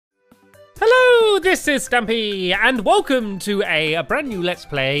this is Stampy, and welcome to a brand new Let's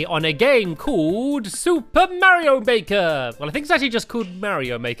Play on a game called Super Mario Maker. Well, I think it's actually just called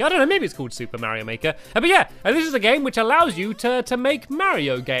Mario Maker. I don't know, maybe it's called Super Mario Maker. But yeah, this is a game which allows you to make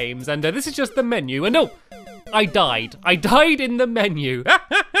Mario games, and this is just the menu. And no, I died. I died in the menu.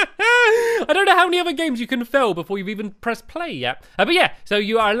 I don't know how many other games you can fail before you've even pressed play yet. But yeah, so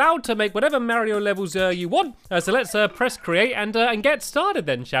you are allowed to make whatever Mario levels you want. So let's press create and get started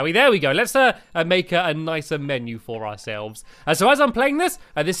then, shall we? There we go. Let's make a nicer menu for ourselves. So as I'm playing this,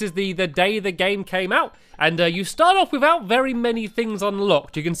 this is the day the game came out. And you start off without very many things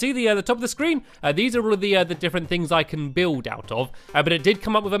unlocked. You can see the top of the screen. These are all of the different things I can build out of. But it did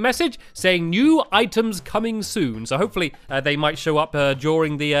come up with a message saying new items coming soon. So hopefully they might show up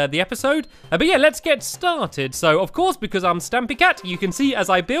during the episode. But yeah, let's get started. So of course, because I'm Stampy Cat, you can see as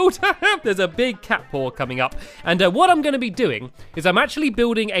I build, there's a big cat paw coming up. And what I'm going to be doing is I'm actually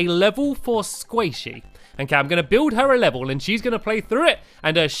building a level for Sqaishey. Okay, I'm going to build her a level and she's going to play through it,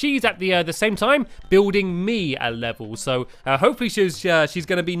 and she's at the same time building me a level. So hopefully she's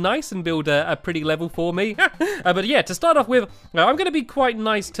going to be nice and build a pretty level for me. But yeah, to start off with, I'm going to be quite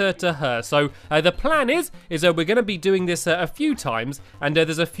nice to her. So the plan is we're going to be doing this a few times, and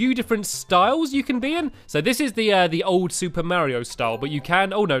there's a few different styles you can be in. So this is the old Super Mario style, but you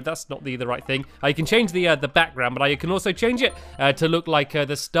can, oh no, that's not the right thing. You can change the background, but you can also change it to look like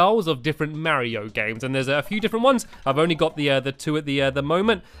the styles of different Mario games, and there's a few different ones. I've only got the two at the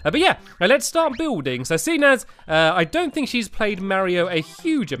moment. But yeah, let's start building. So seeing as I don't think she's played Mario a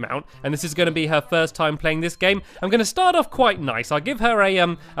huge amount, and this is going to be her first time playing this game, I'm going to start off quite nice. I'll give her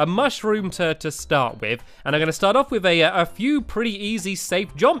a mushroom to start with, and I'm going to start off with a few pretty easy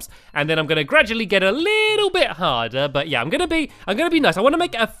safe jumps, and then I'm going to gradually get a little bit harder. But yeah, I'm going to be nice. I want to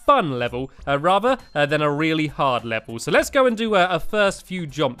make it a fun level rather than a really hard level. So let's go and do a first few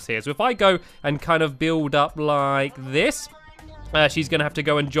jumps here. So if I go and kind of build up like this, she's gonna have to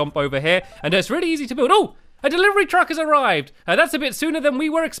go and jump over here, and it's really easy to build. Oh, a delivery truck has arrived. That's a bit sooner than we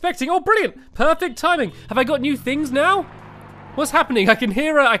were expecting. Oh, brilliant, perfect timing. Have I got new things now? What's happening? I can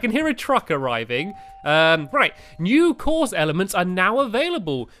hear a truck arriving. Right, new course elements are now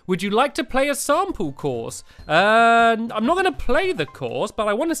available. Would you like to play a sample course? I'm not going to play the course, but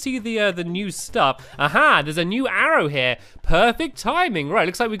I want to see the new stuff. Aha, there's a new arrow here. Perfect timing. Right,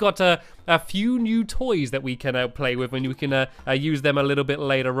 looks like we got a few new toys that we can play with, and we can use them a little bit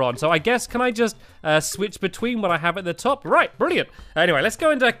later on. So I guess, can I just switch between what I have at the top? Right, brilliant. Anyway, let's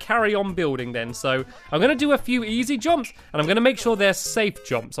go and carry on building then. So I'm going to do a few easy jumps, and I'm going to make sure they're safe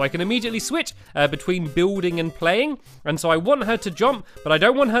jumps, so I can immediately switch between building and playing. And so I want her to jump, but I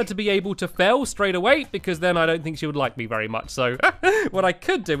don't want her to be able to fail straight away, because then I don't think she would like me very much. So what I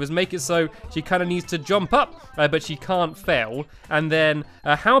could do is make it so she kind of needs to jump up, but she can't fail. And then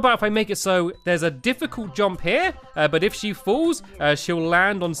how about if I make it so there's a difficult jump here, but if she falls, she'll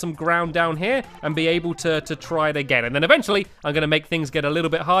land on some ground down here and be able to try it again. And then eventually I'm going to make things get a little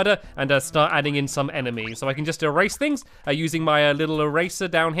bit harder and start adding in some enemies. So I can just erase things using my little eraser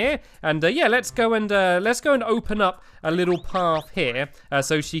down here. And yeah, let's go and open up a little path here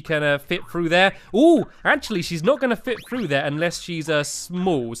so she can fit through there. Ooh, actually she's not going to fit through there unless she's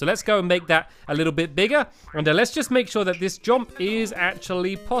small. So let's go and make that a little bit bigger, and let's just make sure that this jump is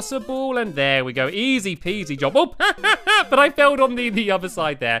actually possible. And there we go, easy peasy jump. Oh, but I failed on the other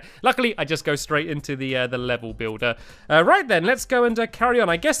side there. Luckily I just go straight into the level builder. Right then, let's go and carry on.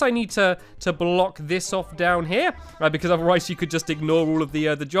 I guess I need to block this off down here because otherwise you could just ignore all of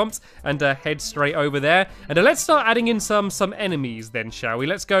the jumps and head straight over there. And let's start adding in some enemies then, shall we?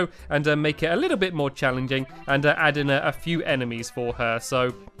 Let's go and make it a little bit more challenging and add in a few enemies for her.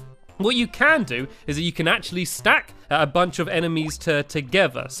 So what you can do is that you can actually stack a bunch of enemies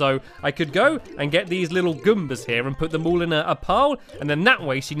together. So I could go and get these little Goombas here and put them all in a pile, and then that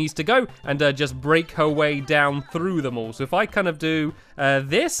way she needs to go and just break her way down through them all. So if I kind of do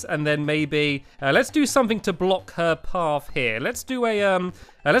this, and then maybe let's do something to block her path here. Let's do a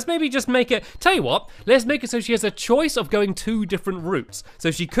let's maybe just make it, tell you what, let's make it so she has a choice of going two different routes. So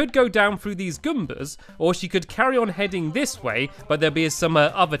she could go down through these Goombas, or she could carry on heading this way, but there'll be some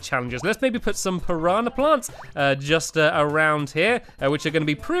other challenges. Let's maybe put some piranha plants just around here, which are going to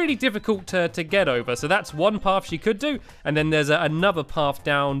be pretty difficult to get over. So that's one path she could do, and then there's another path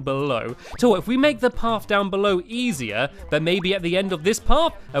down below. So if we make the path down below easier, but maybe at the end of this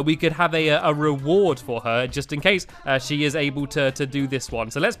path, we could have a reward for her, just in case she is able to do this one.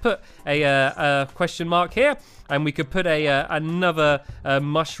 So let's put a question mark here, and we could put another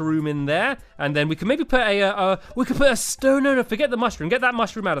mushroom in there, and then we could maybe put a stone. No, forget the mushroom. Get that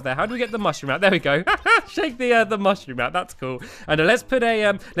mushroom out of there. How do we get the mushroom out? There we go. Shake the mushroom out. That's cool. And let's put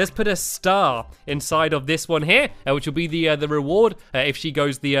a star inside of this one here, which will be the reward if she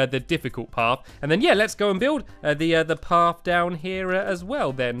goes the difficult path. And then yeah, let's go and build the path down here as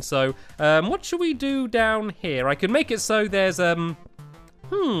well. Then so what should we do down here? I can make it so there's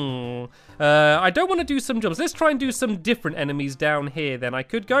I don't want to do some jumps. Let's try and do some different enemies down here then. I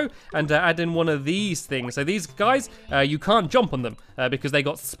could go and add in one of these things. So these guys, you can't jump on them because they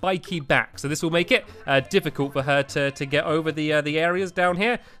got spiky backs. So this will make it difficult for her to get over the areas down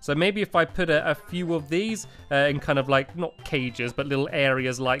here. So maybe if I put a few of these in kind of like, not cages, but little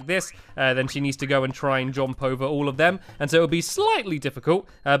areas like this, then she needs to go and try and jump over all of them. And so it'll be slightly difficult,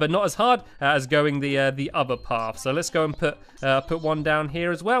 but not as hard as going the other path. So let's go and put one down here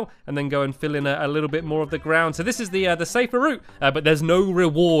as well, and then go and fill in a little bit more of the ground. So this is the safer route, but there's no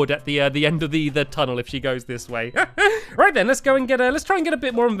reward at the end of the tunnel if she goes this way. Right then, let's go and let's try and get a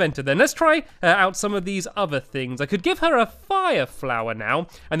bit more inventive then. Let's try out some of these other things. I could give her a fire flower now,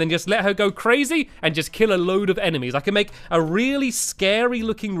 and then just let her go crazy and just kill a load of enemies. I can make a really scary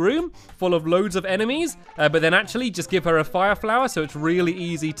looking room full of loads of enemies, but then actually just give her a fire flower so it's really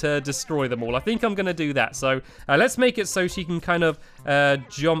easy to destroy them all. I think I'm gonna do that. So let's make it so she can kind of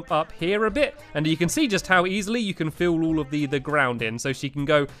jump up here a bit, and you can see just how easily you can fill all of the ground in. So she can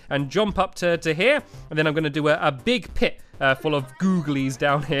go and jump up to here, and then I'm going to do a big pit full of googlies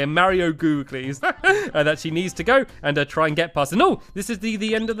down here, Mario googlies, that she needs to go and try and get past. And oh, this is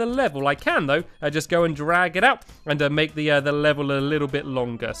the end of the level. I can though just go and drag it out and make the level a little bit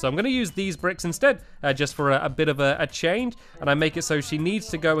longer. So I'm going to use these bricks instead, just for a bit of a change, and I make it so she needs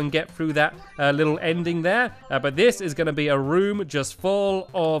to go and get through that little ending there. But this is going to be a room just full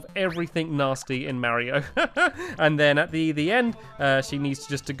of everything nasty in Mario. And then at the end, she needs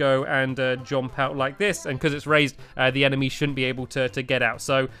just to go and jump out like this, and because it's raised, the enemy shouldn't be able to get out.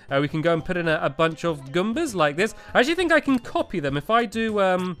 So we can go and put in a bunch of Goombas like this. I actually think I can copy them. If I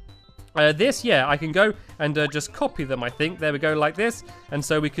do this, yeah, I can go and just copy them, I think. There we go, like this. And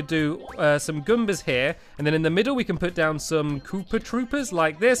so we could do some Goombas here, and then in the middle we can put down some Koopa Troopers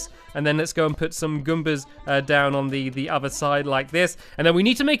like this, and then let's go and put some Goombas down on the other side like this. And then we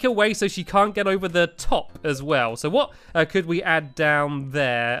need to make a way so she can't get over the top as well. So what could we add down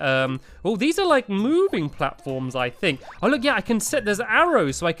there? Oh, these are like moving platforms, I think. Oh look, yeah, I can set, there's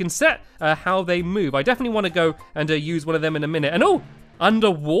arrows, so I can set how they move. I definitely want to go and use one of them in a minute. And oh,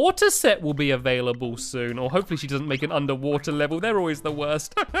 underwater set will be available soon, or hopefully she doesn't make an underwater level. They're always the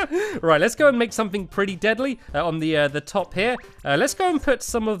worst. Right, let's go and make something pretty deadly on the top here. Let's go and put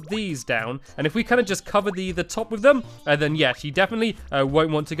some of these down, and if we kind of just cover the top with them, then yeah, she definitely won't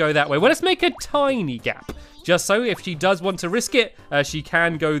want to go that way. Well, let's make a tiny gap, just so if she does want to risk it, she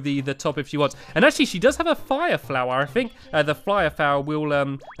can go the top if she wants. And actually, she does have a fire flower. I think the fire flower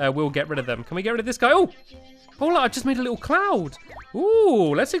will get rid of them. Can we get rid of this guy? Oh, look, I just made a little cloud.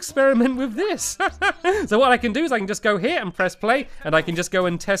 Ooh, let's experiment with this. So what I can do is I can just go here and press play, and I can just go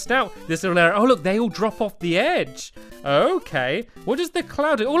and test out this little area. Oh, look, they all drop off the edge. Okay, what does the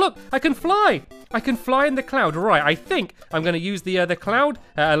cloud do? Oh, look, I can fly. I can fly in the cloud. Right, I think I'm going to use the cloud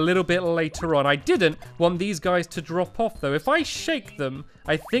a little bit later on. I didn't want these guys to drop off, though. If I shake them,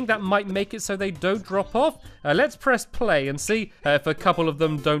 I think that might make it so they don't drop off. Let's press play and see if a couple of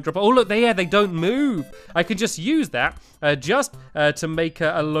them don't drop off. Oh, look, they don't move. I could just use that just to make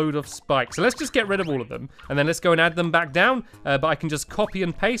a load of spikes. So let's just get rid of all of them, and then let's go and add them back down. But I can just copy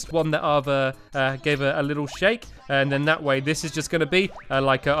and paste one that I've gave a little shake, and then that way this is just going to be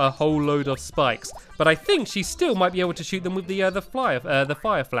like a whole load of spikes. But I think she still might be able to shoot them with the fire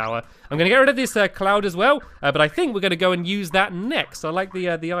flower. I'm going to get rid of this cloud as well, but I think we're going to go and use that next. I like the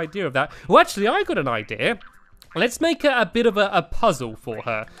idea of that. Well, actually, I got an idea. Let's make a bit of a puzzle for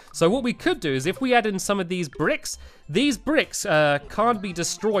her. So what we could do is if we add in some of these bricks can't be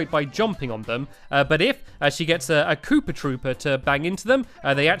destroyed by jumping on them, but if she gets a Koopa Trooper to bang into them,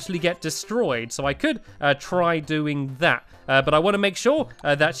 they actually get destroyed. So I could try doing that. But I want to make sure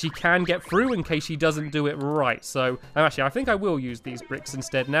that she can get through in case she doesn't do it right. So actually, I think I will use these bricks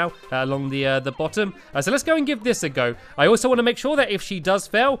instead now along the bottom. So let's go and give this a go. I also want to make sure that if she does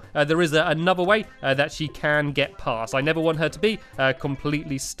fail, there is another way that she can get past. I never want her to be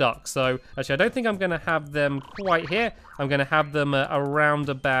completely stuck. So actually, I don't think I'm going to have them quite here. I'm going to have them around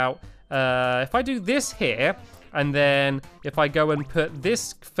about... if I do this here... And then if I go and put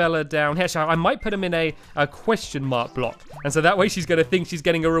this fella down here, I might put him in a question mark block. And so that way she's going to think she's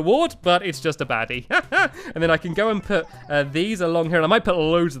getting a reward, but it's just a baddie. And then I can go and put these along here. And I might put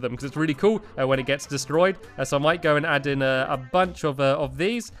loads of them because it's really cool when it gets destroyed. So I might go and add in a bunch of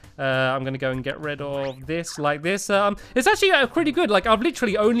these. I'm going to go and get rid of this like this. It's actually pretty good. Like, I've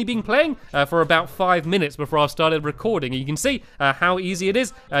literally only been playing for about 5 minutes before I've started recording. And you can see how easy it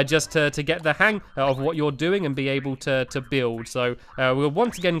is just to get the hang of what you're doing and be able to build. So we're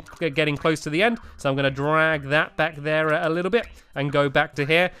once again getting close to the end. So I'm going to drag that back there a little bit and go back to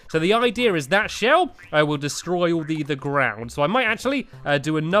here. So the idea is that shell will destroy all the ground. So I might actually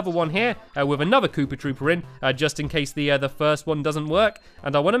do another one here with another Koopa Trooper in, just in case the first one doesn't work.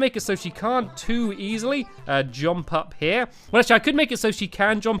 And I want to make it so she can't too easily jump up here. Well, actually, I could make it so she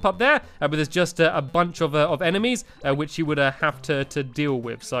can jump up there, but there's just a bunch of enemies which she would have to deal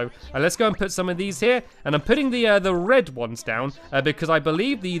with. So let's go and put some of these here. And I'm putting the red ones down because I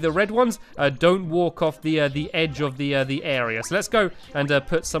believe the red ones don't walk off the edge of the area. So let's go and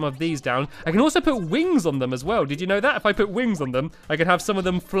put some of these down. I can also put wings on them as well. Did you know that? If I put wings on them, I can have some of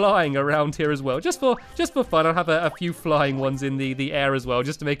them flying around here as well. Just for fun, I'll have a few flying ones in the air as well,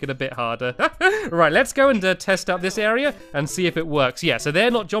 just to make it a bit harder. Right, let's go and test out this area and see if it works. Yeah, so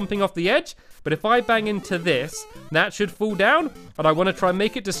they're not jumping off the edge. But if I bang into this, that should fall down. And I want to try and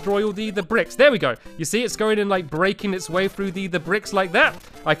make it destroy all the bricks. There we go. You see, it's going and like breaking its way through the bricks like that.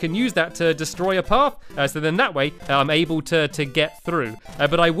 I can use that to destroy a path. So then that way, I'm able to get through.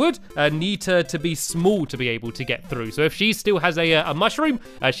 But I would need her to be small to be able to get through. So if she still has a mushroom,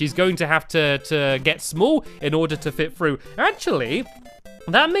 she's going to have to get small in order to fit through. Actually,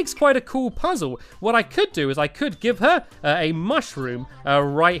 that makes quite a cool puzzle. What I could do is I could give her a mushroom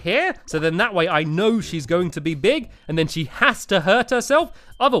right here. So then that way I know she's going to be big and then she has to hurt herself.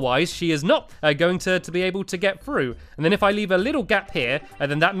 Otherwise, she is not going to be able to get through. And then if I leave a little gap here,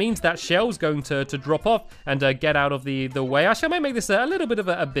 then that means that shell's going to drop off and get out of the way. Actually, I might make this a little bit of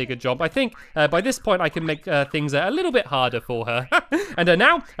a bigger job. I think by this point, I can make things a little bit harder for her. And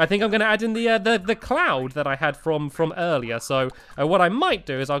now, I think I'm going to add in the cloud that I had from earlier. So what I might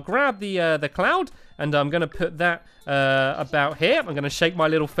do is I'll grab the cloud, and I'm going to put that about here. I'm going to shake my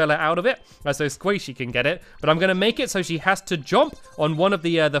little fella out of it so Sqaishey can get it. But I'm going to make it so she has to jump on one of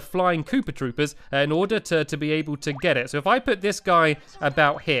the flying Koopa Troopers in order to be able to get it. So if I put this guy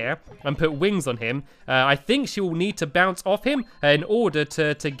about here and put wings on him, I think she will need to bounce off him in order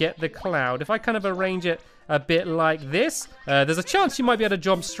to get the cloud. If I kind of arrange it a bit like this, there's a chance she might be able to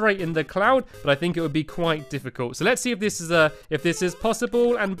jump straight in the cloud, but I think it would be quite difficult. So let's see if this is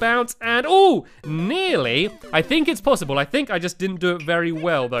possible, and bounce, and oh, nearly. I think it's possible. I think I just didn't do it very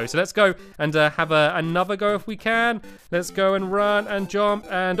well though. So let's go and have another go if we can. Let's go and run and jump,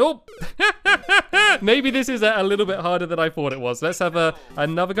 and oh, maybe this is a little bit harder than I thought it was. Let's have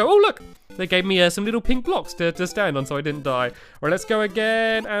another go. Oh look, they gave me some little pink blocks to stand on so I didn't die. All right, let's go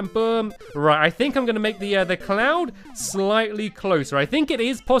again, and boom. Right, I think I'm gonna make the cloud slightly closer. I think it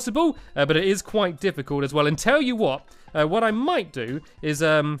is possible, but it is quite difficult as well. And tell you what I might do is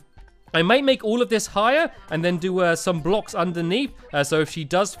I might make all of this higher and then do some blocks underneath. So if she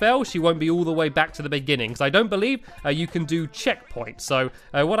does fail, she won't be all the way back to the beginning. Because I don't believe you can do checkpoints. So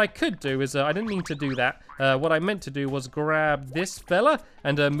what I could do is, I didn't mean to do that. What I meant to do was grab this fella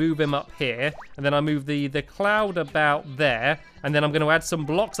and move him up here. And then I move the cloud about there. And then I'm going to add some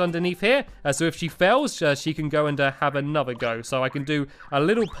blocks underneath here. So if she fails, she can go and have another go. So I can do a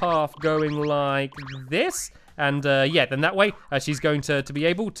little path going like this. And yeah, then that way she's going to be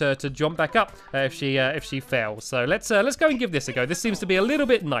able to jump back up if she fails. So let's go and give this a go. This seems to be a little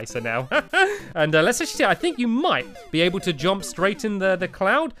bit nicer now. And let's actually see. I think you might be able to jump straight in the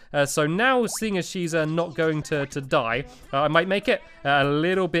cloud. So now, seeing as she's not going to die, I might make it a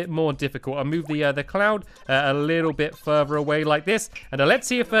little bit more difficult. I'll move the cloud a little bit further away like this. And let's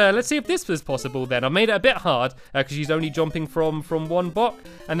see if this was possible. Then I made it a bit hard because she's only jumping from one block.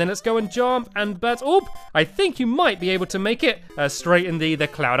 And then let's go and jump, and but oh, I think you might be able to make it straight in the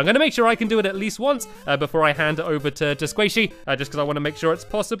cloud. I'm going to make sure I can do it at least once before I hand it over to Sqaishey, just because I want to make sure it's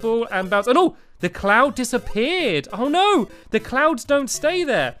possible. And bounce, and oh, the cloud disappeared. Oh no, the clouds don't stay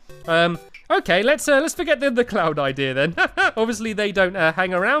there. Okay, let's forget the cloud idea then. Obviously, they don't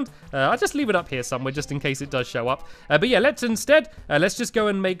hang around. I'll just leave it up here somewhere just in case it does show up. But yeah, let's just go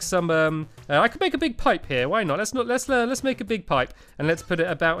and make some. I could make a big pipe here. Why not? Let's make a big pipe and let's put it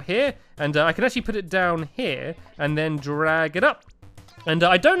about here. And I can actually put it down here and then drag it up. And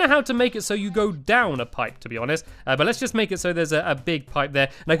I don't know how to make it so you go down a pipe, to be honest. But let's just make it so there's a big pipe there.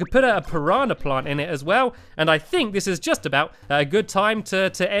 And I could put a piranha plant in it as well. And I think this is just about a good time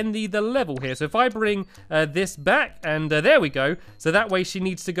to end the level here. So if I bring this back, and there we go. So that way she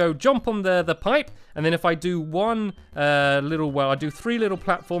needs to go jump on the pipe. And then if I do one I do 3 little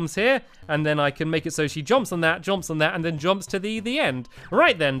platforms here. And then I can make it so she jumps on that, and then jumps to the end.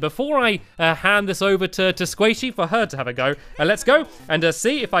 Right then, before I hand this over to Sqaishey for her to have a go, let's go and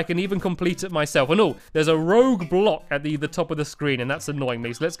see if I can even complete it myself. And oh, there's a rogue block at the top of the screen, and that's annoying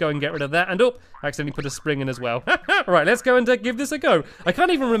me. So let's go and get rid of that. And oh, I accidentally put a spring in as well. Right, let's go and give this a go. I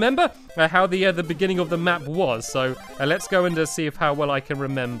can't even remember how the beginning of the map was. So let's go and see how well I can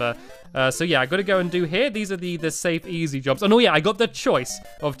remember. So yeah, I got to go and do here. These are the safe, easy jobs. And oh yeah, I got the choice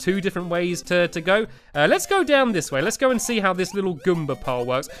of 2 different ways to go. Let's go down this way. Let's go and see how this little Goomba pole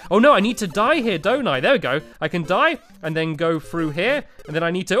works. Oh no, I need to die here, don't I? There we go. I can die and then go through here. And then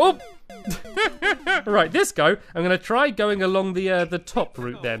I need to... Oh! Right, this go. I'm going to try going along the top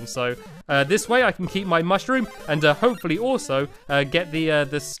route then. So this way I can keep my mushroom and hopefully also get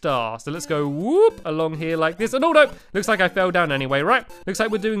the star. So let's go whoop along here like this. And oh no, looks like I fell down anyway, right? Looks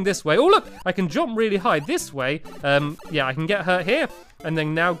like we're doing this way. Oh look, I can jump really high this way. Yeah, I can get hurt here. And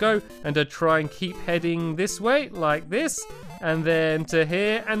then now go and try and keep heading this way like this. And then to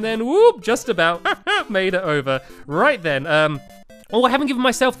here. And then whoop, just about made it over. Right then, oh, I haven't given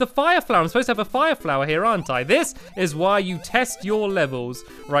myself the fire flower. I'm supposed to have a fire flower here, aren't I? This is why you test your levels.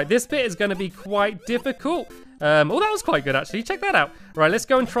 Right, this bit is going to be quite difficult. Oh, that was quite good, actually. Check that out. Right, let's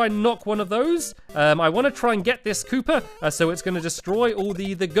go and try and knock one of those. I want to try and get this Koopa, so it's going to destroy all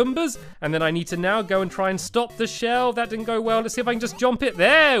the Goombas. And then I need to now go and try and stop the shell. That didn't go well. Let's see if I can just jump it.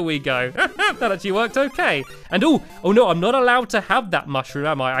 There we go. That actually worked okay. And oh no, I'm not allowed to have that mushroom,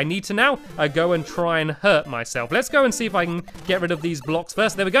 am I? I need to now go and try and hurt myself. Let's go and see if I can get rid of these blocks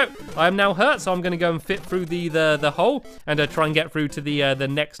first. There we go. I am now hurt, so I'm going to go and fit through the hole and try and get through to the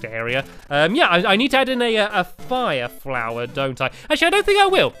next area. Yeah, I need to add in a fire flower, don't I? Actually, I don't think I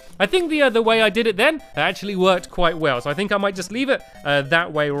will. I think the way I did it then actually worked quite well. So I think I might just leave it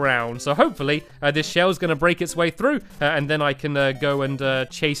that way around. So hopefully this shell's going to break its way through and then I can go and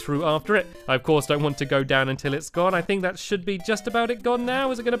chase through after it. I, of course, don't want to go down until it's gone. I think that should be just about it gone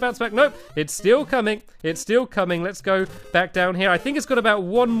now. Is it going to bounce back? Nope. It's still coming. It's still coming. Let's go back down here. I think it's got about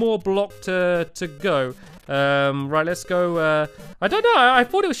 1 more block to go. Right, let's go. I don't know. I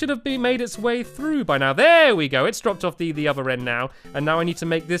thought it should have made its way through by now. There we go. It's dropped off the other end now. And now I need to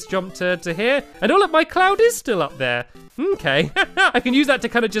make this jump to here. And oh, look, my cloud is still up there. Okay. I can use that to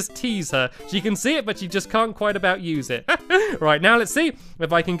kind of just tease her. She can see it, but she just can't quite about use it. Right, now let's see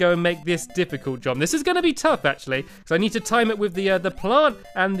if I can go and make this difficult jump. This is going to be tough, actually, because I need to time it with the plant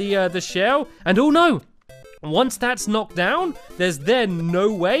and the shell. And oh, no. Once that's knocked down, there's then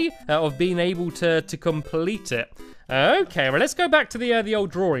no way of being able to complete it. Okay, well, let's go back to the old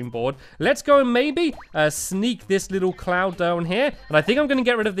drawing board. Let's go and maybe sneak this little cloud down here. And I think I'm going to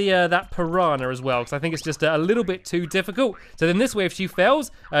get rid of that piranha as well, because I think it's just a little bit too difficult. So then this way, if she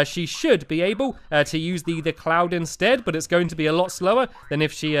fails, she should be able to use the cloud instead, but it's going to be a lot slower than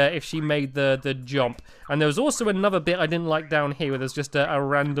if she made the jump. And there was also another bit I didn't like down here where there's just a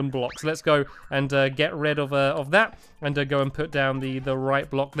random block. So let's go and get rid of that and go and put down the right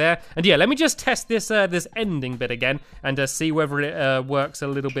block there. And yeah, let me just test this ending bit again and see whether it works a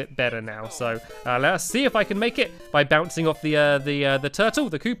little bit better now. So let's see if I can make it by bouncing off the turtle,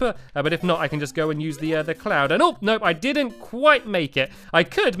 the Koopa. But if not, I can just go and use the cloud. And oh, nope, I didn't quite make it. I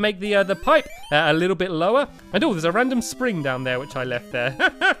could make the pipe a little bit lower. And oh, there's a random spring down there which I left there.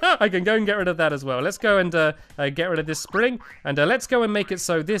 I can go and get rid of that as well. Let's go and get rid of this spring. And let's go and make it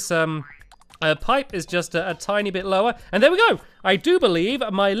so this pipe is just a tiny bit lower. And there we go. I do believe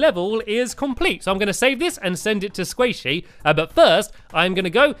my level is complete. So I'm going to save this and send it to Sqaishey. But first, I'm going to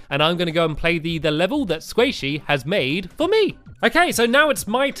go and play the level that Sqaishey has made for me. Okay, so now it's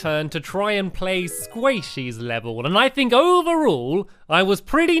my turn to try and play Sqaishey's level. And I think overall, I was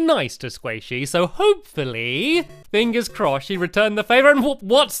pretty nice to Sqaishey. So hopefully, fingers crossed, she returned the favor. And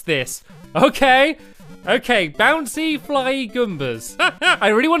what's this? Okay, bouncy, flyy Goombas. I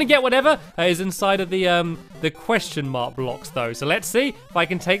really want to get whatever is inside of the question mark blocks, though. So let's see if I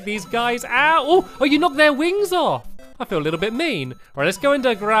can take these guys out. Oh, you knocked their wings off. I feel a little bit mean. All right, let's go and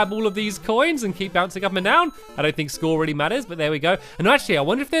grab all of these coins and keep bouncing up and down. I don't think score really matters, but there we go. And actually, I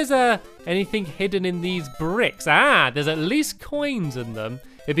wonder if there's anything hidden in these bricks. There's at least coins in them.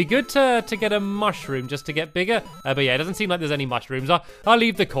 It'd be good to get a mushroom just to get bigger. But yeah, it doesn't seem like there's any mushrooms. I'll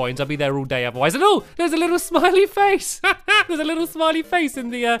leave the coins. I'll be there all day otherwise. And oh, there's a little smiley face. There's a little smiley face in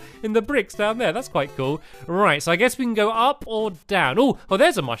the bricks down there. That's quite cool. Right, so I guess we can go up or down. Oh,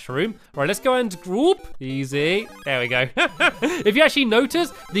 there's a mushroom. Right, let's go and group. Easy. There we go. If you actually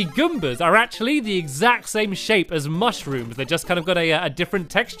notice, the Goombas are actually the exact same shape as mushrooms. They just kind of got a different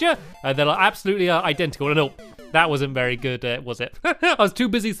texture. They're absolutely identical. And oh, that wasn't very good, was it? I was too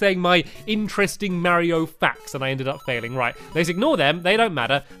busy saying my interesting Mario facts and I ended up failing. Right, let's ignore them. They don't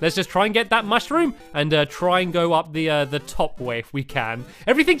matter. Let's just try and get that mushroom and try and go up the top way if we can.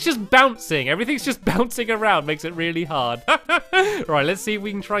 Everything's just bouncing. Everything's just bouncing around. Makes it really hard. Right, let's see if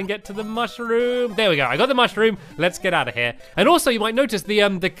we can try and get to the mushroom. There we go. I got the mushroom. Let's get out of here. And also, you might notice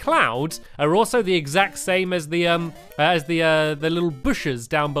the clouds are also the exact same as the little bushes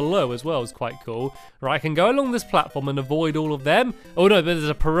down below as well. It's quite cool. Right, I can go along this platform and avoid all of them. Oh no, there's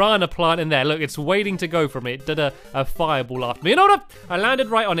a piranha plant in there. Look, it's waiting to go for me. It did a fireball after me. No, I landed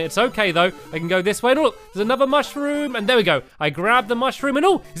right on it. It's okay though. I can go this way. And look, there's another mushroom. And there we go. I grabbed the mushroom. And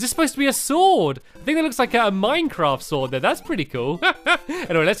oh, is this supposed to be a sword? I think that looks like a Minecraft sword there. That's pretty cool.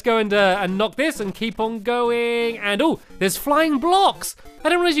 Anyway, let's go and knock this and keep on going. And oh, there's flying blocks. I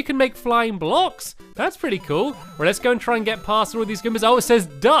didn't realize you can make flying blocks. That's pretty cool. Well, let's go and try and get past all these Goombas. Oh, it says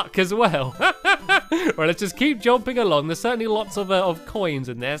duck as well. Right, let's just keep jumping along. There's certainly lots of coins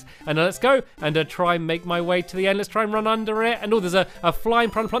in this. And let's go and try and make my way to the end. Let's try and run under it. And oh, there's a flying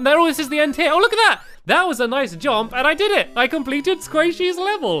plant there. Oh, this is the end here. Oh, look at that. That was a nice jump, and I did it. I completed Sqaishey's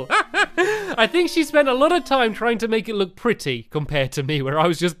level. I think she spent a lot of time trying to make it look pretty compared to me, where I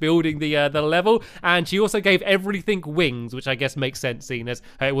was just building the level. And she also gave everything wings, which I guess makes sense, seeing as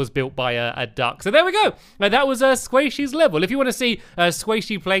it was built by a duck. So there we go. That was Sqaishey's level. If you want to see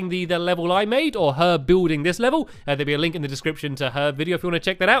Sqaishey playing the level I made, or her building this level, there'll be a link in the description to her video if you want to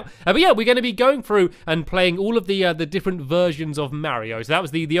check that out. But yeah, we're going to be going through and playing all of the different versions of Mario. So that was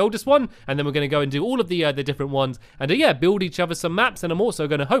the oldest one, and then we're going to go and do all of the different ones, and yeah, build each other some maps. And I'm also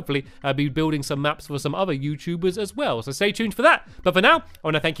going to hopefully be building some maps for some other YouTubers as well. So stay tuned for that. But for now, I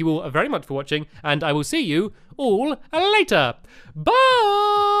want to thank you all very much for watching, and I will see you all later. Bye!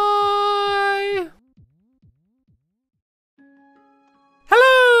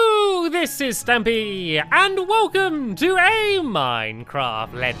 Hello, this is Stampy, and welcome to a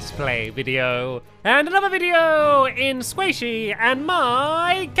Minecraft Let's Play video, and another video in Sqaishey and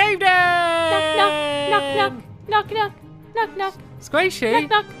my cave den! Knock, knock, knock, knock, knock, knock, knock. Sqaishey? Knock,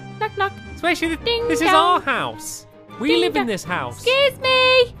 knock, knock, knock. Sqaishey, Ding this is dong. our house. We Ding live in dong. this house. Excuse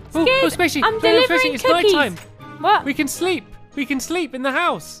me. Oh, Sqaishey, I'm delivering it's cookies. nighttime. What? We can sleep. We can sleep in the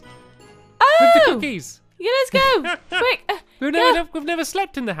house Oh! with the cookies. Yeah, let's go. Quick. We've never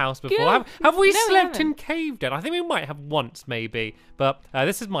slept in the house before. Go. Have we No, we slept haven't. in cave den? I think we might have once, maybe. But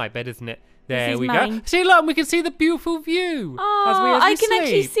this is my bed, isn't it? There is we go. mine. See, look, we can see the beautiful view. Oh, as we I can sleep.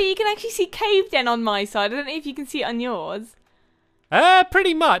 actually see. You can actually see cave den on my side. I don't know if you can see it on yours.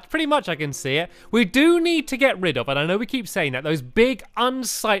 Pretty much I can see it. We do need to get rid of, and I know we keep saying that, those big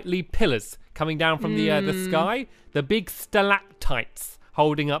unsightly pillars coming down from the sky, the big stalactites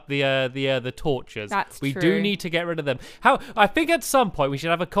holding up the torches. That's we true. do need to get rid of them. I think at some point we should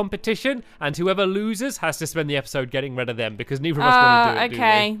have a competition, and whoever loses has to spend the episode getting rid of them, because neither of us want to do it.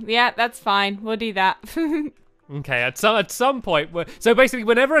 Okay. Yeah, that's fine. We'll do that. Okay, at some point, so basically,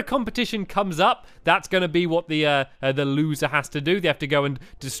 whenever a competition comes up, that's going to be what the loser has to do. They have to go and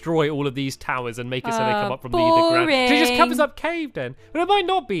destroy all of these towers and make it so they come up from the ground. So it just covers up cave den. But it might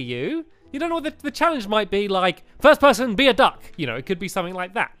not be you. You don't know what the challenge might be, like, first person, be a duck. You know, it could be something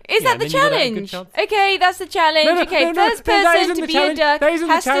like that. Is that the challenge? Okay, that's the challenge. First person to be a duck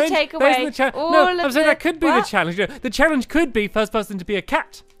has to take away all of the... I'm saying that could be the challenge. What? The challenge could be first person to be a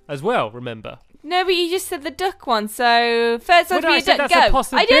cat as well, remember? No, but you just said the duck one, so first one to be a duck, that's go. a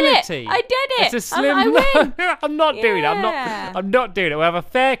possibility. I did it. It's a slim... I win. I'm not doing it. Yeah. I'm not doing it. We'll have a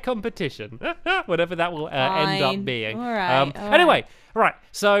fair competition. Whatever that will end up being. All right. Anyway, right,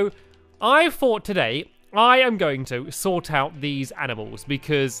 so... I thought today I am going to sort out these animals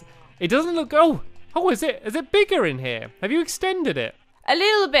because it doesn't look... Oh, is it bigger in here? Have you extended it? A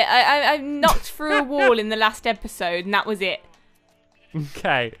little bit. I knocked through a wall in the last episode, and that was it.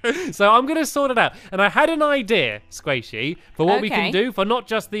 Okay, so I'm going to sort it out. And I had an idea, Sqaishey, for what we can do for not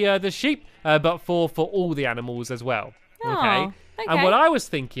just the sheep, but for all the animals as well. Okay? And what I was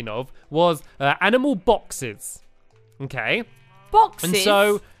thinking of was animal boxes. Okay? Boxes? And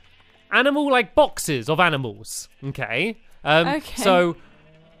so... animal, like boxes of animals, okay? So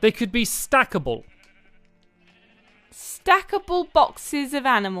they could be stackable. Stackable boxes of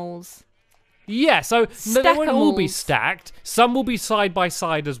animals. Yeah, so they won't all be stacked. Some will be side by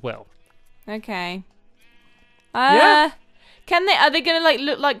side as well. Okay. Yeah. Are they going to like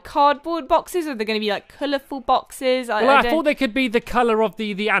look like cardboard boxes, or are they going to be like colourful boxes? I thought they could be the colour of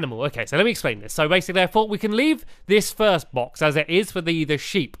the animal. Okay, so let me explain this. So basically, I thought we can leave this first box as it is for the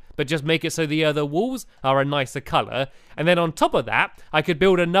sheep, but just make it so the walls are a nicer colour. And then on top of that, I could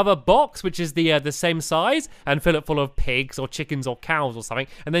build another box, which is the same size, and fill it full of pigs or chickens or cows or something,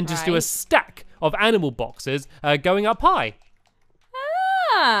 and then just do a stack of animal boxes going up high.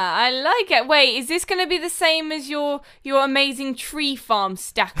 I like it. Wait, is this going to be the same as your amazing tree farm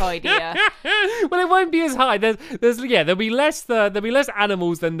stack idea? Well, it won't be as high. There'll be less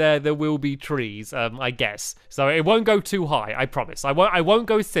animals than there will be trees, I guess. So it won't go too high. I promise. I won't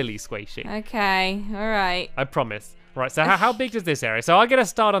go silly, Sqaishey. Okay, all right. I promise. Right. So how big is this area? So I'll get a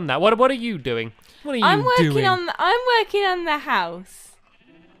start on that. What are you doing? What are you doing? I'm working on the house.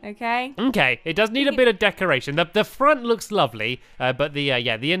 Okay. Okay. It does need a bit of decoration. The front looks lovely, but the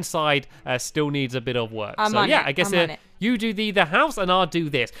inside still needs a bit of work. I guess you do the house and I'll do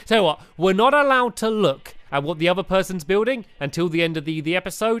this. So what? We're not allowed to look at what the other person's building until the end of the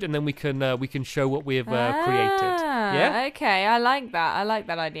episode, and then we can show what we've created. Yeah. Okay. I like that. I like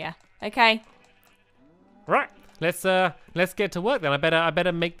that idea. Okay. Right. Let's get to work then. I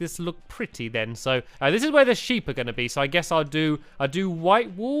better make this look pretty then. So this is where the sheep are going to be. So I guess I'll do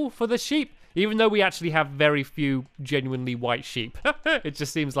white wool for the sheep, even though we actually have very few genuinely white sheep. It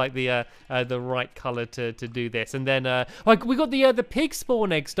just seems like the right color to do this. And then we got the pig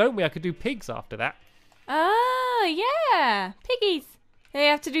spawn eggs, don't we? I could do pigs after that. Oh yeah, piggies. They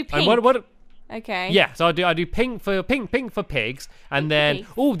have to do pink. And what? Okay. Yeah, so I do pink for pigs, and then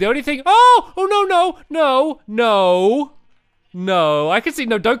the only thing. No! I can see.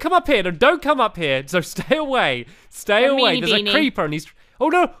 No, don't come up here. No, don't come up here. So stay away. Stay away. There's a creeper, and he's. Oh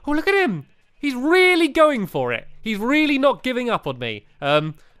no! Oh, look at him. He's really going for it. He's really not giving up on me.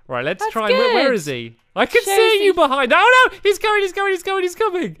 Right, let's try. Where is he? I can see you behind. Oh no! He's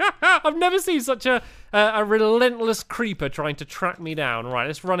coming. I've never seen such a relentless creeper trying to track me down. Right,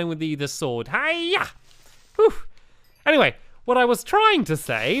 let's run in with the sword. Hiya! Whew. Anyway, what I was trying to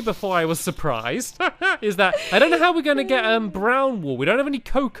say before I was surprised is that I don't know how we're going to get brown wool. We don't have any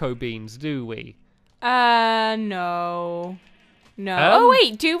cocoa beans, do we? No. Oh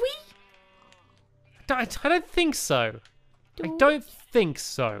wait, do we? I don't think so. I don't think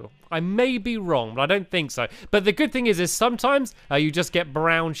so. I may be wrong, but I don't think so. But the good thing is sometimes you just get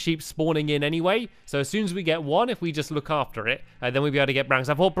brown sheep spawning in anyway. So as soon as we get one, if we just look after it, then we'll be able to get brown.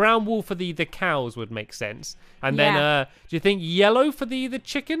 So I thought brown wool for the cows would make sense. And then, do you think yellow for the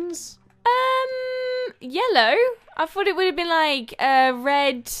chickens? Yellow? I thought it would have been like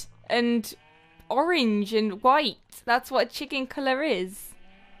red and orange and white. That's what a chicken colour is.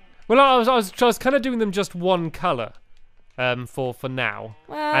 Well, I was kind of doing them just one colour. For now,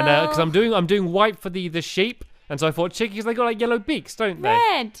 well, and because I'm doing white for the sheep, and so I thought chickens, they got like yellow beaks, don't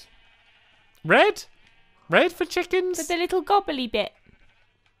they? Red for chickens. For the little gobbly bit.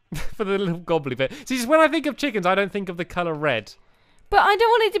 For the little gobbly bit. See, just when I think of chickens, I don't think of the colour red. But I don't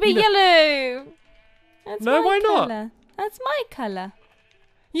want it to be yellow. That's why colour. not? That's my colour.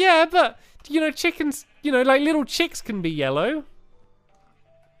 Yeah, but chickens, like little chicks can be yellow.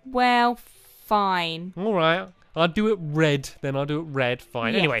 Well, fine. All right. I'll do it red, then I'll do it red,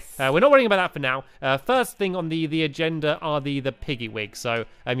 fine. Yes. Anyway, we're not worrying about that for now. First thing on the agenda are the piggy wigs. So,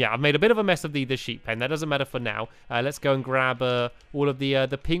 I've made a bit of a mess of the sheep pen. That doesn't matter for now. Let's go and grab all of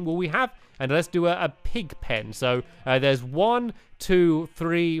the pink wool we have, and let's do a pig pen. So, there's 1, 2,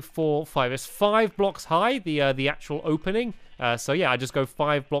 3, 4, 5. It's 5 blocks high, the actual opening. So I just go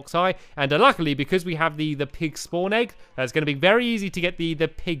 5 blocks high, and luckily because we have the pig spawn egg, it's going to be very easy to get the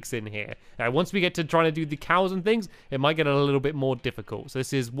pigs in here. Once we get to trying to do the cows and things, it might get a little bit more difficult. So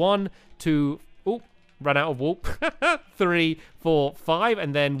this is 1, 2, run out of wool. 3, 4, 5,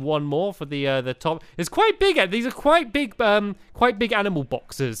 and then 1 more for the top. It's quite big. These are quite big animal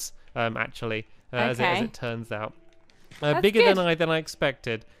boxes, actually, as it turns out. Bigger than I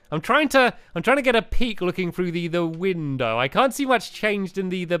expected. I'm trying to get a peek looking through the window. I can't see much changed in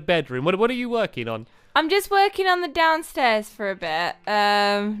the bedroom. What are you working on? I'm just working on the downstairs for a bit.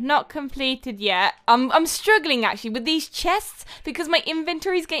 Not completed yet. I'm struggling actually with these chests because my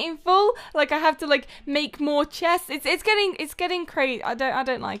inventory's getting full. Like I have to make more chests. It's getting crazy. I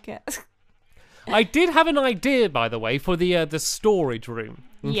don't like it. I did have an idea, by the way, for the storage room.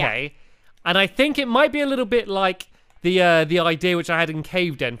 Okay, yeah. And I think it might be a little bit like the idea which I had in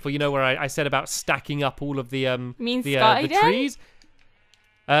Cave Den for where I said about stacking up all of the trees.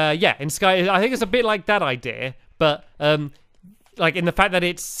 In Sky, I think it's a bit like that idea, but like in the fact that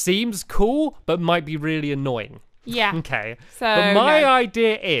it seems cool, but might be really annoying. Yeah. Okay. So but my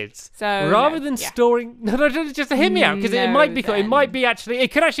idea is rather than storing, just hear me out, because it might be cool. It might be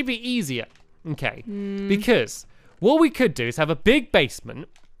it could actually be easier. Okay. Because what we could do is have a big basement,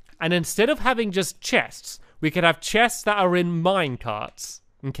 and instead of having just chests, we could have chests that are in mine carts.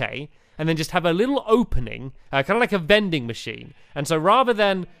 Okay. And then just have a little opening, kind of like a vending machine. And so rather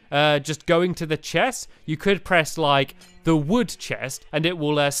than just going to the chest, you could press like the wood chest, and it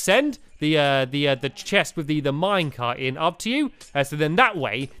will send the chest with the minecart in up to you. So then that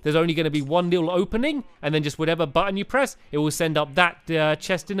way, there's only going to be one little opening, and then just whatever button you press, it will send up that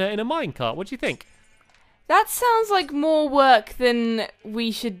chest in a minecart. What do you think? That sounds like more work than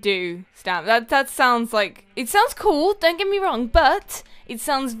we should do, Stamp. That sounds like... It sounds cool, don't get me wrong, but it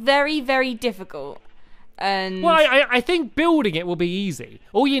sounds very, very difficult. And well, I think building it will be easy.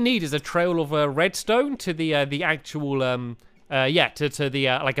 All you need is a trail of redstone to the actual... to the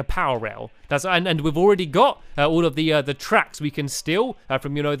like a power rail. And we've already got all of the tracks we can steal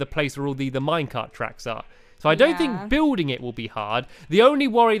from the place where all the minecart tracks are. So I don't think building it will be hard. The only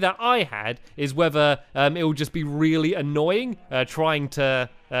worry that I had is whether it will just be really annoying trying to,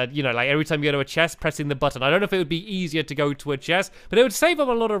 like every time you go to a chest, pressing the button. I don't know if it would be easier to go to a chest, but it would save up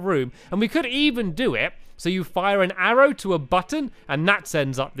a lot of room. And we could even do it so you fire an arrow to a button, and that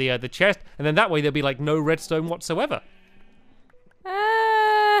sends up the chest, and then that way there'll be like no redstone whatsoever.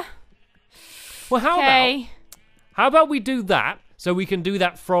 Well, how about we do that so we can do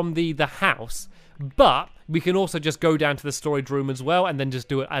that from the house, but we can also just go down to the storage room as well, and then just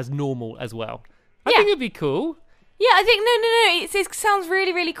do it as normal as well. I think it'd be cool. Yeah, I think no. It sounds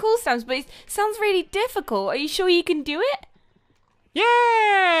really, really cool, Sam, but it sounds really difficult. Are you sure you can do it?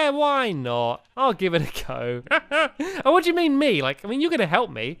 Yeah, why not? I'll give it a go. Oh, what do you mean me? Like, I mean, you're gonna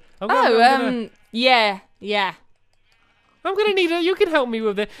help me. Yeah. I'm gonna need you can help me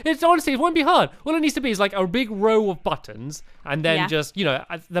with it. It's honestly, it won't be hard. All it needs to be is like a big row of buttons, and then just,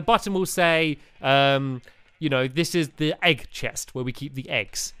 the button will say, this is the egg chest where we keep the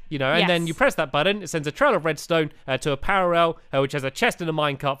eggs, and then you press that button, it sends a trail of redstone to a power rail, which has a chest and a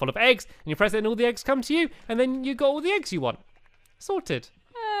minecart full of eggs, and you press it and all the eggs come to you, and then you got all the eggs you want. Sorted.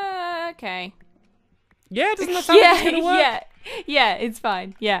 Okay. Yeah, doesn't that sound like it's gonna work? Yeah, it's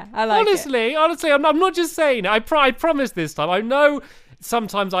fine. Yeah, I like it. Honestly, I'm not just saying it. I promise this time. I know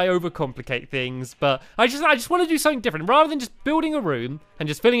sometimes I overcomplicate things, but I just want to do something different. Rather than just building a room and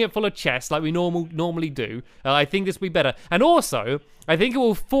just filling it full of chests like we normally do, I think this will be better. And also, I think it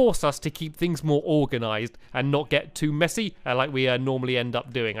will force us to keep things more organized and not get too messy like we normally end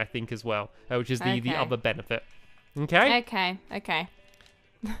up doing, I think, as well, which is the other benefit. Okay? Okay.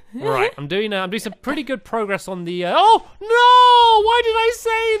 Right, I'm doing some pretty good progress on the. Oh no! Why did I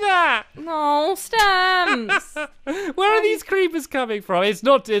say that? No, Stamps. Where are these creepers coming from?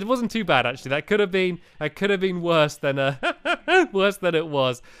 It wasn't too bad actually. That could have been worse than worse than it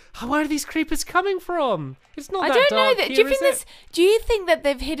was. Where are these creepers coming from? It's not. I don't know that. Do you think that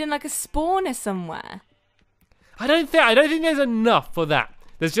they've hidden like a spawner somewhere? I don't think there's enough for that.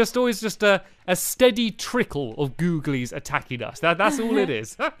 There's just always just a steady trickle of googlies attacking us. That's all it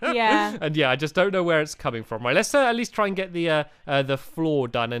is. Yeah. And I just don't know where it's coming from. Right, let's at least try and get the floor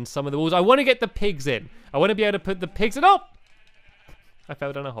done and some of the walls. I want to get the pigs in. I want to be able to put the pigs in. Oh! I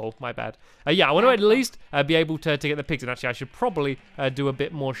fell down a hole. My bad. I want to at least be able to get the pigs in. Actually, I should probably do a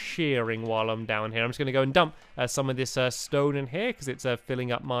bit more shearing while I'm down here. I'm just going to go and dump some of this stone in here because it's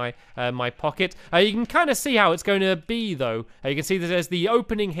filling up my pocket. You can kind of see how it's going to be, though. You can see that there's the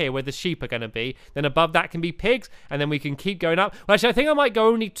opening here where the sheep are going to be. Then above that can be pigs, and then we can keep going up. Well, actually, I think I might go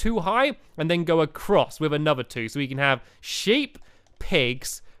only 2 high and then go across with another 2. So we can have sheep,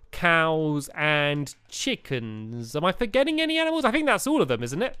 pigs, cows and chickens. Am I forgetting any animals? I think that's all of them,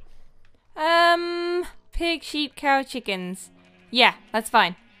 isn't it? Pig, sheep, cow, chickens. Yeah, that's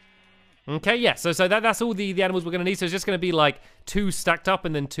fine. Okay, yeah. So that's all the animals we're going to need. So it's just going to be like 2 stacked up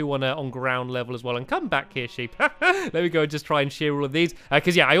and then 2 on ground level as well. And come back here, sheep. There we go. Just try and shear all of these.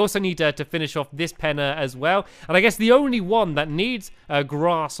 Because I also need to finish off this pen as well. And I guess the only one that needs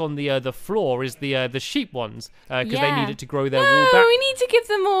grass on the floor is the sheep ones. Because they need it to grow their wool back. We need to give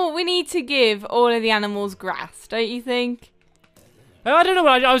them all. We need to give all of the animals grass, don't you think? I don't know.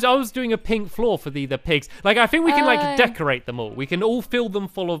 I was doing a pink floor for the pigs. Like, I think we can like decorate them all. We can all fill them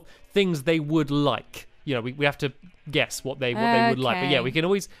full of things they would like. We have to guess what they would like. But yeah, we can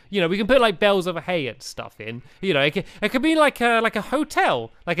always, we can put like bales of hay and stuff in. It could be like a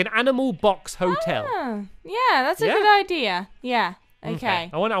hotel, like an animal box hotel. Yeah, that's a good idea. Yeah. Okay.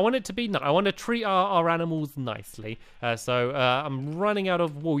 I want it to be. I want to treat our animals nicely. So I'm running out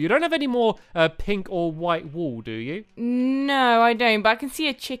of wool. You don't have any more pink or white wool, do you? No, I don't. But I can see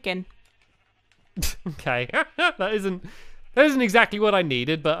a chicken. Okay, that isn't exactly what I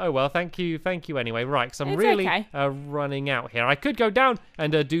needed, but oh well. Thank you anyway. Right, because I'm It's really okay. running out here. I could go down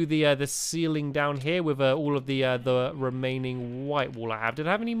and do the ceiling down here with all of the remaining white wool I have. Did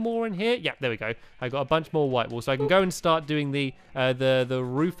I have any more in here? Yeah, there we go. I got a bunch more white wool, so I can go and start doing the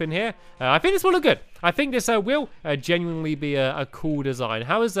roof in here. I think this will look good. I think this will genuinely be a cool design.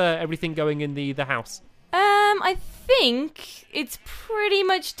 How is everything going in the house? I think it's pretty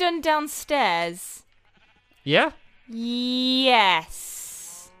much done downstairs. Yeah.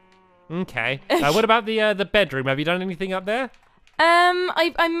 Yes. Okay. What about the bedroom? Have you done anything up there?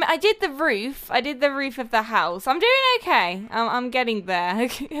 I did the roof. I did the roof of the house. I'm doing okay. I'm getting there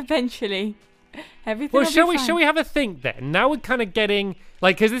eventually. Everything. Well, will shall be we fine. shall we have a think then? Now we're kind of getting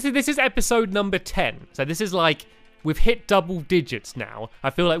like, because this is episode number 10, so this is like we've hit double digits now.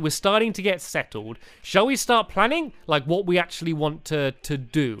 I feel like we're starting to get settled. Shall we start planning like what we actually want to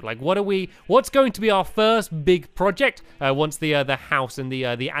do? Like what's going to be our first big project once the house and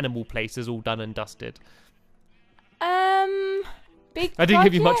the animal place is all done and dusted? Big I didn't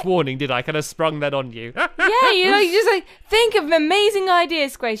give you much project? warning, did I? I kind of sprung that on you. Yeah, you just think of amazing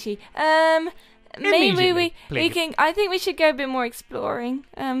ideas, Sqaishey. Maybe Immediately, we please. can. I think we should go a bit more exploring.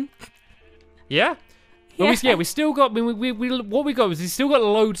 Yeah? Well, Yeah. we still got, what we got is we still got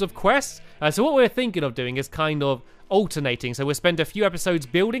loads of quests. So what we're thinking of doing is kind of alternating. So we'll spend a few episodes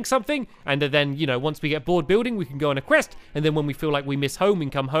building something, and then, once we get bored building, we can go on a quest. And then when we feel like we miss home, we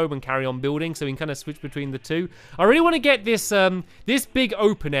can come home and carry on building. So we can kind of switch between the two. I really want to get this this big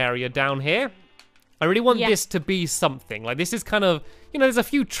open area down here. I really want this to be something. Like, this is kind of, there's a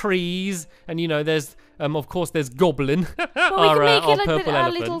few trees, and, there's, of course, there's Goblin, Well, we can make it like purple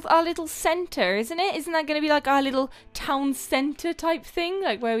elephant. our little center, isn't it? Isn't that going to be like our little town center type thing,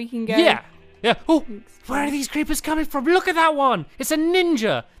 like where we can go? Yeah. Oh, where are these creepers coming from? Look at that one. It's a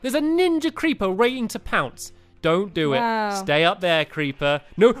ninja. There's a ninja creeper waiting to pounce. Don't do Wow. it. Stay up there, creeper.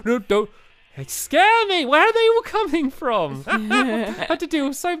 No, don't. They scare me. Where are they all coming from? I had to deal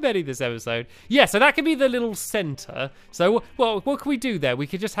with so many this episode. Yeah, so that could be the little center. So, well, what can we do there? We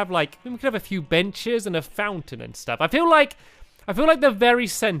could just have we could have a few benches and a fountain and stuff. I feel like the very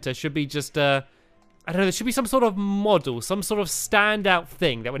center should be just I don't know, there should be some sort of model, some sort of standout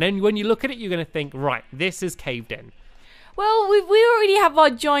thing that when you look at it, you're going to think, right, this is caved in. Well, we already have our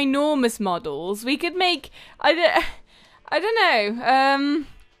ginormous models. We could make I don't know.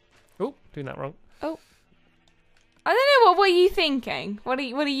 Oh, doing that wrong. I don't know. What are you thinking? What are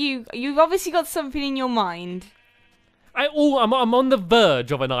you? You've obviously got something in your mind. I'm on the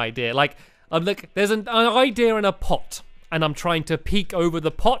verge of an idea. There's an idea in a pot, and I'm trying to peek over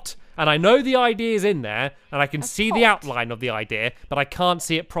the pot, and I know the idea is in there, and I can see the outline of the idea, but I can't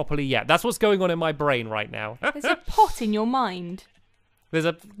see it properly yet. That's what's going on in my brain right now. There's a pot in your mind.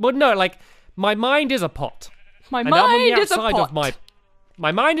 My mind is a pot. My And mind is a pot.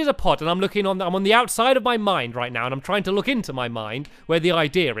 My mind is a pot, and I'm on the outside of my mind right now, and I'm trying to look into my mind where the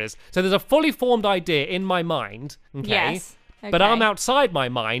idea is. So there's a fully formed idea in my mind, okay? Yes. Okay. But I'm outside my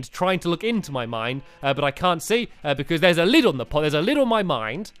mind, trying to look into my mind, but I can't see because there's a lid on the pot. There's a lid on my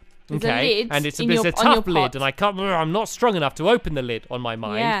mind, There's a okay? lid And it's on a your tough pot. lid, and I'm not strong enough to open the lid on my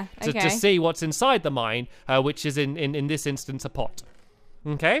mind to okay. see what's inside the mind, which is in this instance a pot.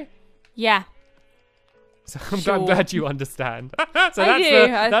 Okay? Yeah. So I'm Sure. glad you understand. So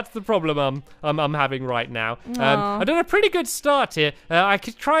I that's the problem I'm having right now. Aw. I've done a pretty good start here. I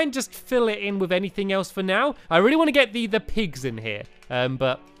could try and just fill it in with anything else for now. I really want to get the pigs in here,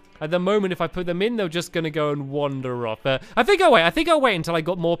 but at the moment, if I put them in, they're just going to go and wander off. I think I'll wait until I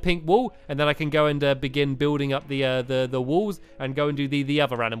got more pink wool, and then I can go and begin building up the walls and go and do the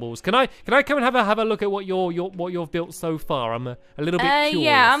other animals. Can I come and have a look at what you've built so far? I'm a little bit curious.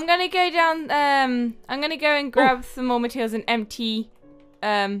 Yeah, I'm gonna go down. I'm gonna go and grab some more materials and empty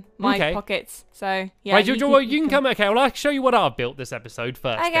my pockets. So yeah, right, you can come. Okay, well, I'll show you what I've built this episode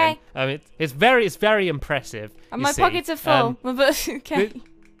first. Okay. Then. It's very impressive. And you my see. pockets are full. Okay.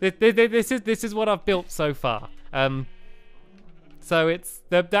 This is what I've built so far. So it's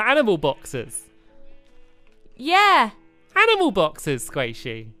the animal boxes. Yeah. Animal boxes,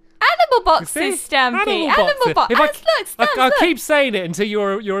 Sqaishey. Animal boxes, See? Stampy. Animal boxes. I'll Look. keep saying it until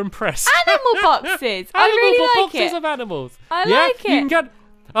you're impressed. Animal boxes. I really like boxes it. of animals. I yeah? like You it. can get.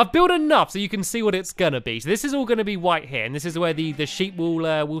 I've built enough so you can see what it's gonna be. So this is all gonna be white here, and this is where the sheep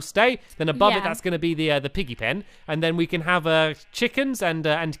will stay. Then above it, that's gonna be the piggy pen, and then we can have chickens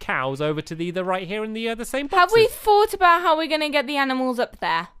and cows over to the right here in the same boxes. Have we thought about how we're gonna get the animals up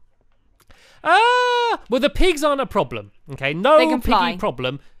there? Well, the pigs aren't a problem. Okay, no They can piggy fly.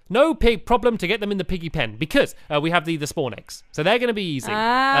 problem. No pig problem to get them in the piggy pen because we have the spawn eggs, so they're going to be easy.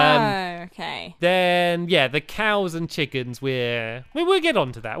 Oh, okay. Then yeah, the cows and chickens we'll get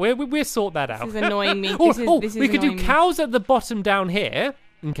onto that. We'll sort that out. This is annoying me. this is we could do annoying me. cows at the bottom down here.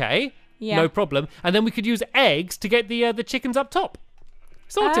 Okay, Yeah. no problem. And then we could use eggs to get the chickens up top.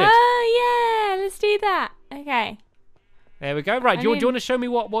 Sorted. Oh yeah, let's do that. Okay. There we go. Right, do you want to show me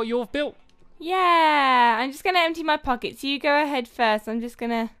what you've built? Yeah, I'm just gonna empty my pockets. You go ahead first. I'm just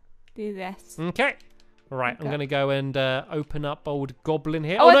gonna do this. Okay. Right, I'm gonna go and open up old Goblin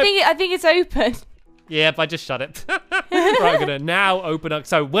here. Oh, no. I think it's open. Yep, I just shut it. Right, I'm gonna now open up.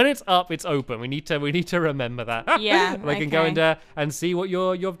 So when it's up, it's open. We need to remember that. Yeah, And I can go and see what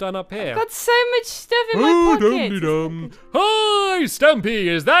you've done up here. I've got so much stuff in my pockets. Dum-de-dum. Hi, Stampy.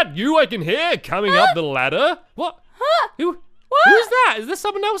 Is that you? I can hear coming up the ladder. What? Huh? Who's that? Is there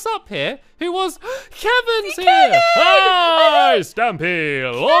someone else up here? Who was? Kevin's here. Kevin! Hi, Stampy.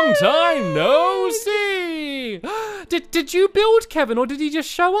 Long time no see. Did you build Kevin, or did he just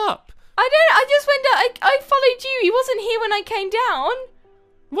show up? I just went out. I followed you. He wasn't here when I came down.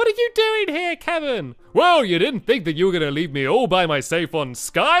 What are you doing here, Kevin? Well, you didn't think that you were going to leave me all by myself on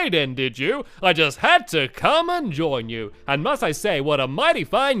Sqaishey, did you? I just had to come and join you. And must I say, what a mighty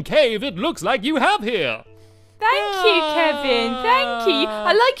fine cave it looks like you have here. Thank you, Kevin. Thank you.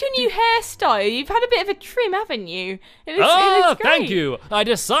 I like your new hairstyle. You've had a bit of a trim, haven't you? It looks great. Thank you. I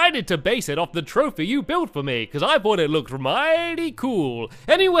decided to base it off the trophy you built for me because I thought it looked mighty cool.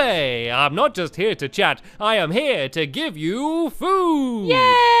 Anyway, I'm not just here to chat. I am here to give you food.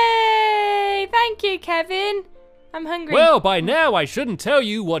 Yay! Thank you, Kevin. I'm hungry. Well, by now I shouldn't tell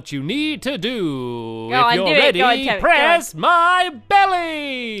you what you need to do. Go on, if you're do it. ready, Go on, Kevin. press my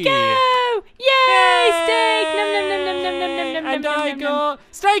belly. Go! Yay! Steak! Nom nom nom nom nom nom nom nom And nom I nom nom. got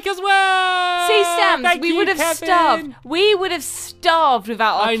steak as well. See, Sam, Thank we you, would have Kevin. starved. We would have starved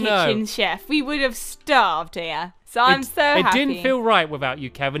without our I know. kitchen chef. We would have starved here. So I'm so happy. It didn't feel right without you,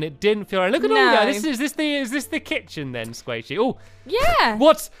 Kevin. It didn't feel right. Look at all No. that. Is this the kitchen then, Sqaishey? Oh, Yeah.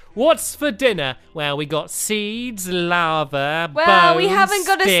 what's for dinner? Well, we got seeds, lava, Well, we bones, haven't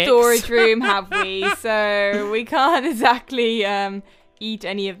got a sticks. storage room, have we? So we can't exactly eat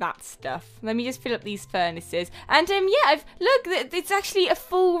any of that stuff. Let me just fill up these furnaces. And yeah, look, it's actually a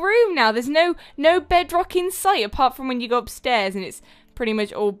full room now. There's no bedrock in sight apart from when you go upstairs, and it's pretty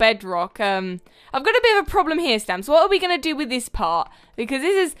much all bedrock. I've got a bit of a problem here, Stamps. What are we gonna do with this part? Because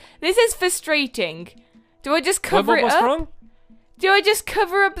this is frustrating. Do I just cover it What's up? wrong? Do I just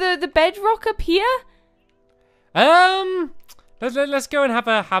cover up the bedrock up here? Let's go and have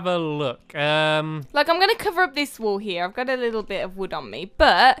a look. Like, I'm gonna cover up this wall here. I've got a little bit of wood on me,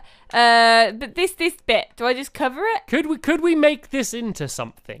 but this bit, do I just cover it? Could we make this into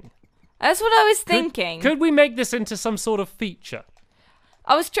something? That's what I was thinking. Could we make this into some sort of feature?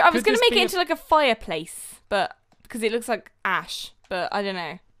 I was could gonna this make be it into like a fireplace, but because it looks like ash, but I don't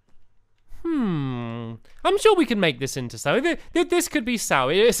know. I'm sure we can make this into something. This could be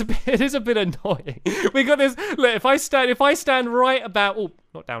sour. It is a bit annoying. We got this. Look, if I stand right about, oh,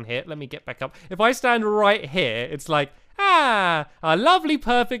 not down here. Let me get back up. If I stand right here, it's like a lovely,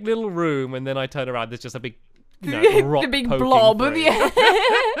 perfect little room, and then I turn around. There's just a big, rock The big poking blob. through.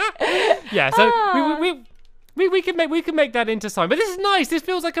 Yeah. So we can make that into something. But this is nice. This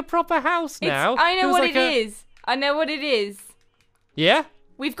feels like a proper house now. I know Feels what like it is. I know what it is. Yeah.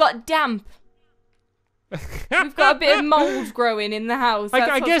 We've got damp. We've got a bit of mold growing in the house. That's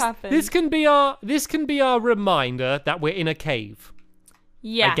I what's guess happened. this can be our reminder that we're in a cave.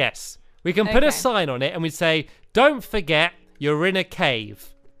 Yeah. I guess we can put a Okay. sign on it and we say, "Don't forget, you're in a cave."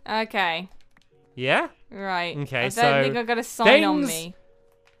 Okay. Yeah. Right. Okay, I don't so think I've got a sign on things- me.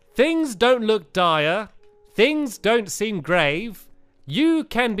 Things don't look dire. Things don't seem grave. You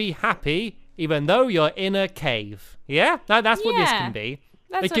can be happy even though you're in a cave. Yeah. That's what this Yeah. can be.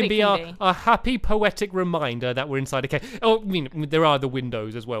 That's It what can it be can be. a happy poetic reminder that we're inside a cave. Oh, I mean, there are the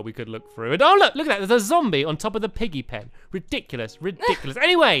windows as well we could look through. And oh, look at that. There's a zombie on top of the piggy pen. Ridiculous.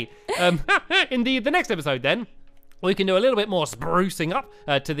 Anyway, in the next episode then, We can do a little bit more sprucing up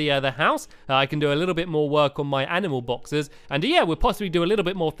to the house. I can do a little bit more work on my animal boxes, and yeah, we'll possibly do a little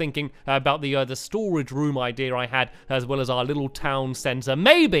bit more thinking about the storage room idea I had, as well as our little town centre.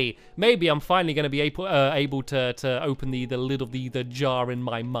 Maybe I'm finally going to be able to open the lid of the jar in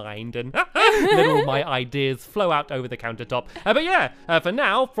my mind and let all my ideas flow out over the countertop. But yeah, for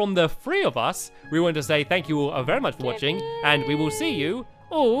now, from the three of us, we want to say thank you all very much for watching, and we will see you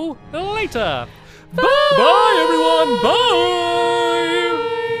all later. Bye, everyone.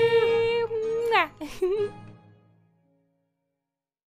 Bye.